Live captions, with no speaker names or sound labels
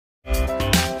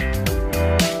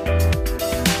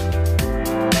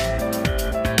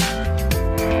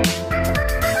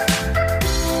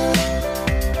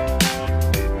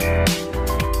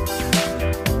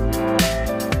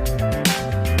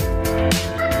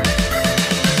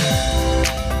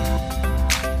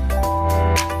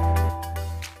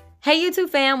Hey YouTube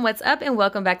fam, what's up and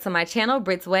welcome back to my channel,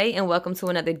 Brit's Way, and welcome to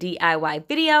another DIY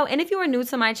video. And if you are new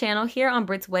to my channel, here on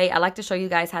Brit's Way, I like to show you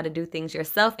guys how to do things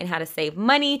yourself and how to save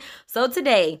money. So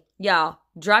today, y'all,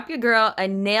 drop your girl a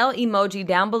nail emoji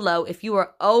down below if you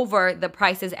are over the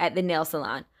prices at the nail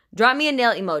salon. Drop me a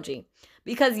nail emoji.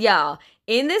 Because y'all,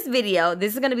 in this video,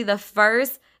 this is going to be the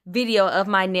first video of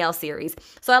my nail series.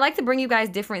 So I like to bring you guys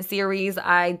different series.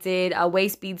 I did a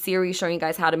waist bead series showing you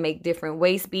guys how to make different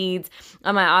waist beads.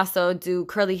 I also do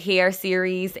curly hair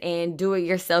series and do it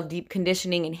yourself deep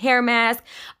conditioning and hair mask,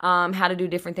 how to do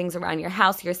different things around your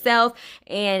house yourself.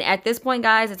 And at this point,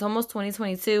 guys, it's almost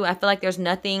 2022. I feel like there's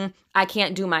nothing I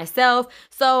can't do myself.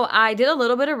 So I did a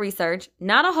little bit of research,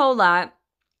 not a whole lot.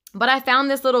 But I found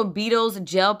this little Beeles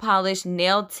gel polish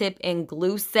nail tip and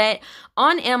glue set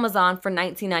on Amazon for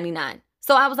 $19.99.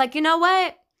 So I was like, you know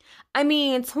what? I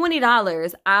mean,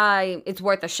 $20, it's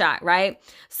worth a shot, right?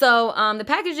 So the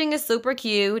packaging is super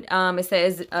cute. It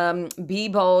says, be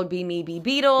bold, be me, be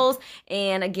Beetles.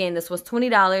 And again, this was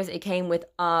 $20. It came with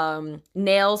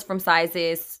nails from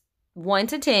sizes 1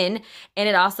 to 10, and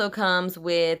it also comes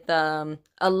with a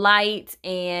light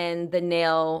and the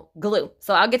nail glue.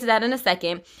 So I'll get to that in a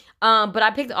second. But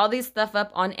I picked all these stuff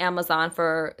up on Amazon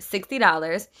for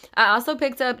 $60. I also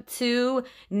picked up 2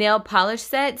 nail polish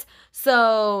sets.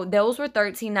 So those were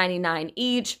 $13.99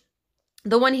 each.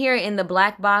 The one here in the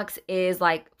black box is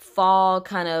like fall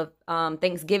kind of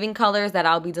Thanksgiving colors that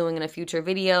I'll be doing in a future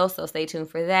video, so stay tuned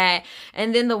for that.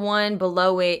 And then the one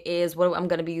below it is what I'm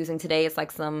going to be using today. It's like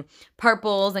some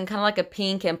purples and kind of like a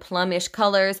pink and plumish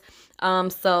colors.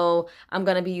 So I'm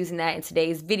going to be using that in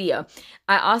today's video.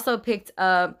 I also picked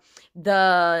up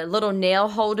the little nail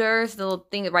holders, the little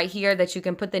thing right here that you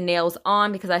can put the nails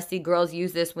on, because I see girls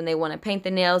use this when they want to paint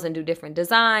the nails and do different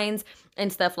designs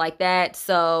and stuff like that.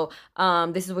 So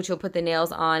this is what you'll put the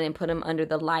nails on and put them under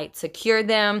the light to cure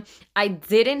them. I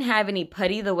didn't have any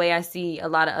putty the way I see a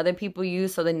lot of other people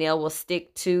use, so the nail will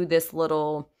stick to this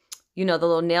little, you know, the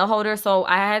little nail holder. So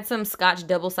I had some Scotch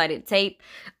double-sided tape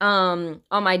on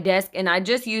my desk, and I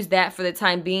just used that for the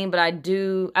time being, but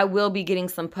I will be getting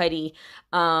some putty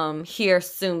here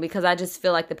soon, because I just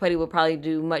feel like the putty will probably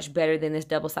do much better than this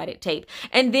double-sided tape.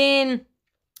 And then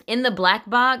in the black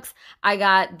box, I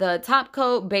got the top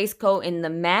coat, base coat, and the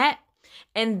matte.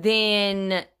 And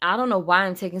then, I don't know why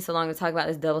I'm taking so long to talk about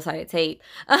this double-sided tape.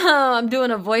 I'm doing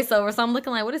a voiceover, so I'm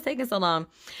looking like, what is taking so long?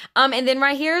 And then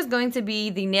right here is going to be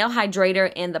the nail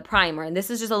hydrator and the primer. And this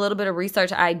is just a little bit of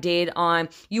research I did on,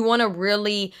 you want to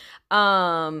really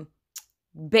you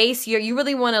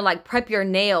really want to like prep your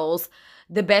nails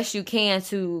the best you can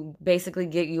to basically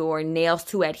get your nails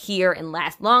to adhere and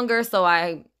last longer. So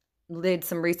I did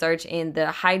some research, in the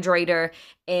hydrator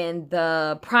and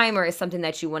the primer is something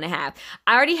that you want to have.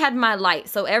 I already had my light.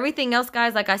 So everything else,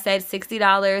 guys, like I said,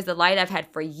 $60. The light I've had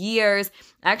for years.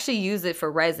 I actually use it for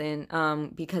resin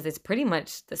because it's pretty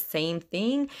much the same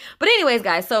thing. But anyways,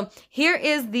 guys, so here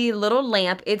is the little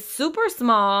lamp. It's super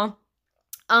small.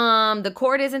 The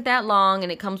cord isn't that long,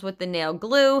 and it comes with the nail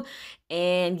glue.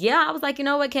 And yeah, I was like, you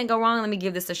know what, can't go wrong. Let me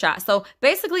give this a shot. So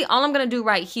basically all I'm going to do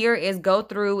right here is go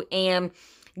through and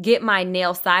get my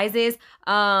nail sizes.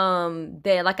 Like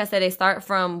I said, they start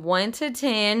from 1 to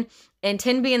 10, and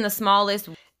 10 being the smallest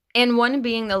and 1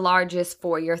 being the largest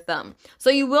for your thumb. So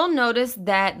you will notice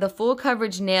that the full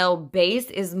coverage nail base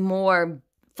is more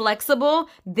flexible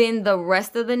than the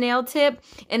rest of the nail tip,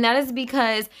 and that is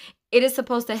because it is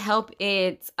supposed to help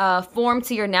it form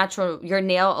to your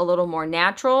nail a little more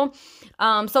natural.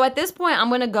 So at this point, I'm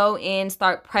going to go and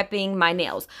start prepping my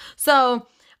nails. So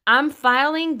I'm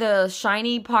filing the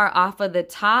shiny part off of the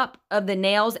top of the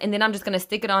nails, and then I'm just going to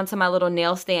stick it onto my little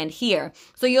nail stand here.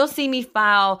 So you'll see me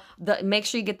file make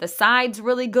sure you get the sides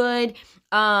really good.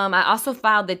 I also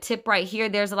filed the tip right here.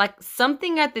 There's like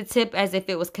something at the tip as if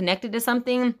it was connected to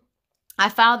something. I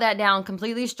filed that down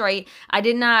completely straight. I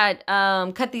did not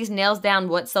cut these nails down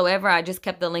whatsoever. I just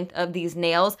kept the length of these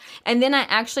nails. And then I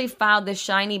actually filed the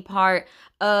shiny part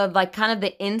of like kind of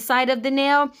the inside of the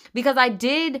nail, because I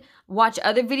did watch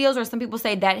other videos where some people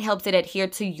say that helps it adhere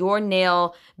to your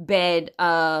nail bed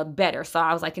better. So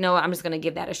I was like, you know what, I'm just going to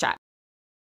give that a shot.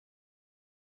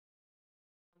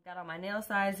 Got all my nail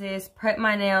sizes, prepped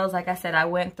my nails. Like I said, I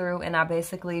went through and I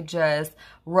basically just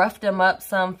roughed them up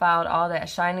some, filed all that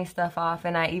shiny stuff off,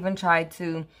 and I even tried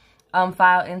to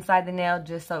file inside the nail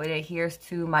just so it adheres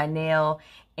to my nail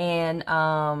and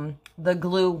the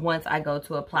glue once I go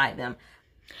to apply them.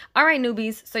 All right,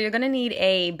 newbies, so you're going to need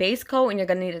a base coat and you're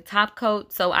going to need a top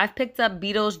coat. So I've picked up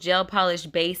Beetle's gel polish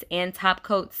base and top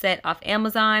coat set off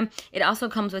Amazon. It also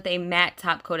comes with a matte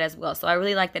top coat as well. So I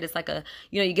really like that it's like a,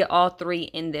 you get all three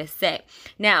in this set.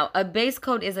 Now, a base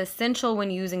coat is essential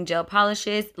when using gel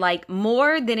polishes, like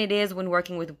more than it is when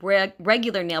working with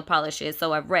regular nail polishes.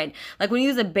 So I've read, like when you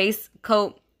use a base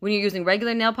coat, when you're using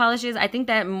regular nail polishes, I think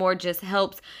that more just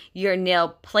helps your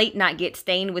nail plate not get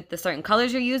stained with the certain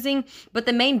colors you're using. But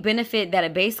the main benefit that a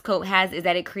base coat has is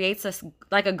that it creates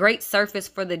a great surface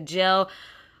for the gel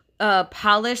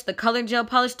polish, the colored gel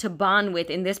polish to bond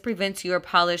with, and this prevents your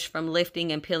polish from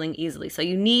lifting and peeling easily. So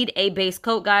you need a base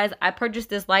coat, guys. I purchased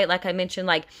this light, like I mentioned,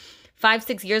 like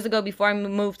 5-6 years ago before I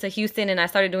moved to Houston and I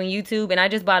started doing YouTube, and I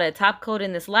just bought a top coat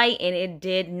in this light, and it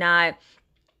did not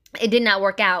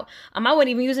work out. I wasn't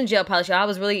even using gel polish. I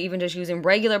was really even just using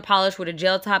regular polish with a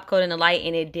gel top coat and a light,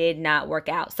 and it did not work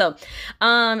out. So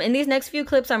in these next few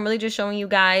clips, I'm really just showing you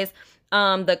guys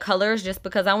the colors, just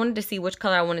because I wanted to see which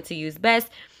color I wanted to use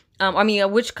best.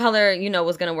 Which color,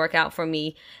 was going to work out for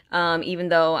me, even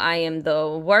though I am the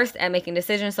worst at making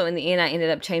decisions. So in the end, I ended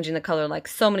up changing the color like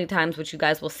so many times, which you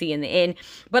guys will see in the end.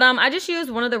 But I just used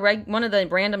one of the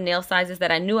random nail sizes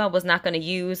that I knew I was not going to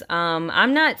use.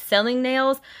 I'm not selling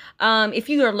nails. If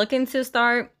you are looking to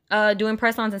start doing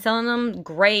press-ons and selling them,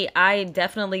 great. I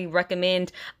definitely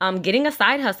recommend getting a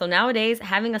side hustle. Nowadays,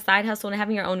 having a side hustle and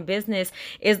having your own business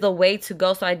is the way to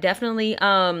go. So I definitely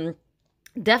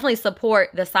support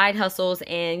the side hustles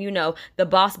and, the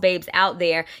boss babes out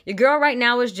there. Your girl right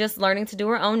now is just learning to do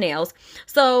her own nails.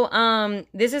 So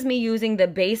this is me using the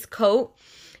base coat,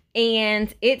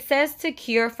 and it says to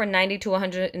cure for 90 to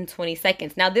 120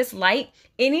 seconds. Now this light,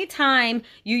 anytime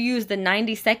you use the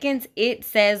 90 seconds, it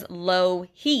says low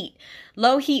heat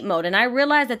mode. And I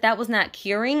realized that was not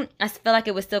curing. I felt like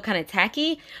it was still kind of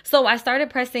tacky. So I started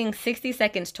pressing 60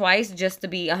 seconds twice just to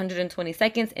be 120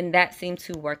 seconds, and that seemed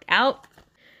to work out.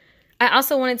 I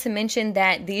also wanted to mention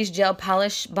that these gel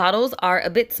polish bottles are a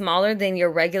bit smaller than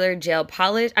your regular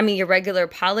polish.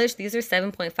 These are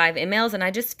 7.5 mLs, and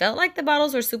I just felt like the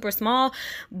bottles were super small.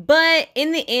 But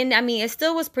in the end, it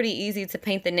still was pretty easy to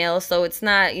paint the nails, so it's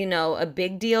not, a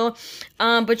big deal.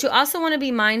 But you also want to be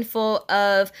mindful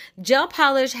of gel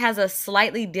polish has a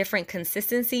slightly different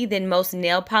consistency than most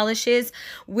nail polishes,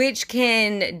 which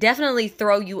can definitely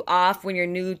throw you off when you're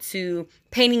new to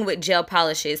painting with gel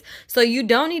polishes. So you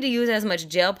don't need to use as much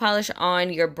gel polish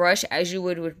on your brush as you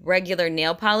would with regular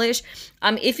nail polish.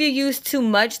 If you use too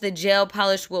much, the gel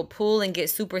polish will pull and get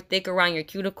super thick around your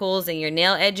cuticles and your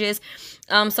nail edges.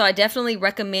 So I definitely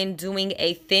recommend doing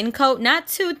a thin coat, not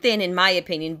too thin in my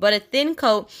opinion, but a thin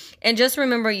coat. And just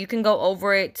remember, you can go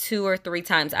over it 2 or 3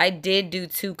 times. I did do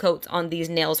 2 coats on these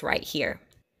nails right here.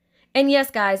 And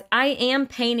yes, guys, I am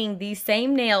painting these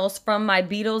same nails from my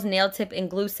Beeles nail tip and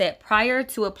glue set prior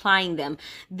to applying them.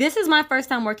 This is my first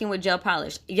time working with gel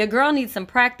polish. Your girl needs some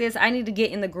practice. I need to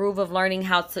get in the groove of learning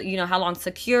how to, how long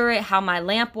to cure it, how my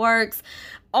lamp works,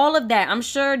 all of that. I'm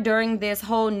sure during this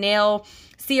whole nail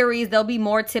series there'll be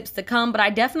more tips to come, but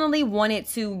I definitely wanted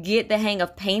to get the hang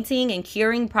of painting and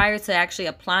curing prior to actually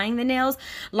applying the nails.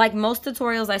 Like most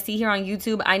tutorials I see here on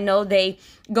YouTube, I know they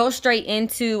go straight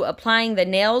into applying the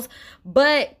nails,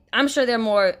 but I'm sure they're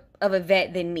more of a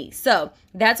vet than me. So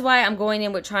that's why I'm going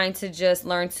in with trying to just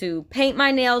learn to paint my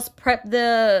nails, prep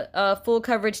the full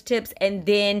coverage tips, and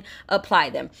then apply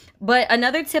them. But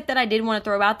another tip that I did want to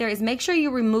throw out there is make sure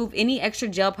you remove any extra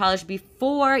gel polish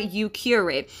before you cure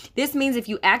it. This means if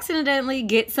you accidentally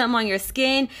get some on your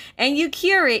skin and you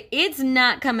cure it, it's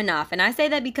not coming off. And I say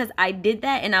that because I did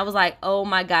that and I was like, oh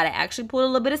my God, I actually pulled a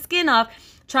little bit of skin off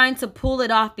trying to pull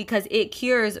it off because it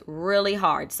cures really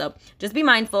hard. So just be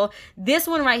mindful. This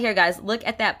one right here, guys, look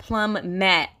at that plum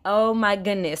matte. Oh my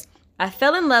goodness. I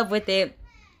fell in love with it.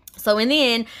 So in the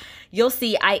end, you'll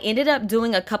see I ended up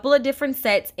doing a couple of different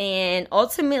sets, and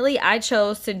ultimately I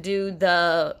chose to do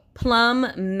the plum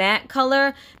matte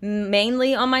color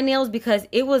mainly on my nails because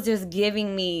it was just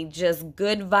giving me just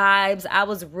good vibes. I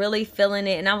was really feeling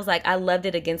it, and I was like, I loved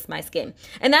it against my skin.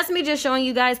 And that's me just showing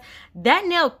you guys that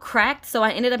nail cracked, so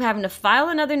I ended up having to file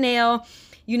another nail,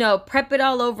 prep it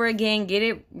all over again, get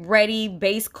it ready,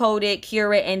 base coat it,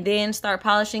 cure it, and then start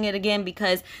polishing it again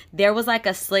because there was like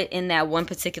a slit in that one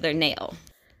particular nail.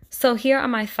 So here are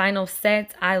my final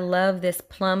sets. I love this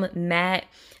plum matte.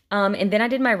 And then I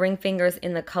did my ring fingers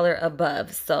in the color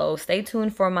above. So stay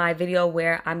tuned for my video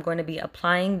where I'm going to be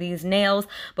applying these nails.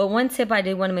 But one tip I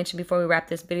did want to mention before we wrap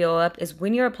this video up is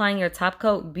when you're applying your top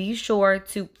coat, be sure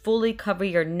to fully cover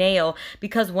your nail,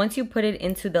 because once you put it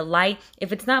into the light,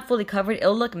 if it's not fully covered,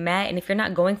 it'll look matte. And if you're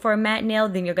not going for a matte nail,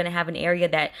 then you're going to have an area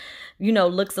that, you know,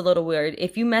 looks a little weird.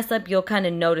 If you mess up, you'll kind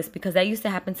of notice, because that used to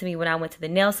happen to me when I went to the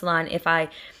nail salon. If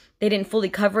they didn't fully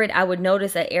cover it, I would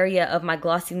notice an area of my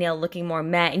glossy nail looking more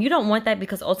matte. And you don't want that,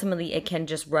 because ultimately it can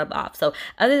just rub off. So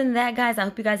other than that, guys, I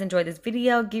hope you guys enjoyed this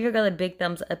video. Give your girl a big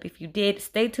thumbs up if you did.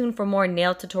 Stay tuned for more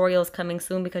nail tutorials coming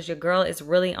soon, because your girl is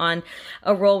really on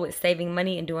a roll with saving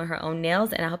money and doing her own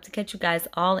nails. And I hope to catch you guys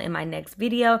all in my next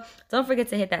video. Don't forget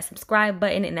to hit that subscribe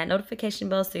button and that notification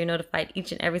bell so you're notified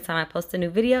each and every time I post a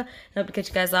new video. I hope to catch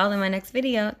you guys all in my next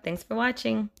video. Thanks for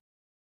watching.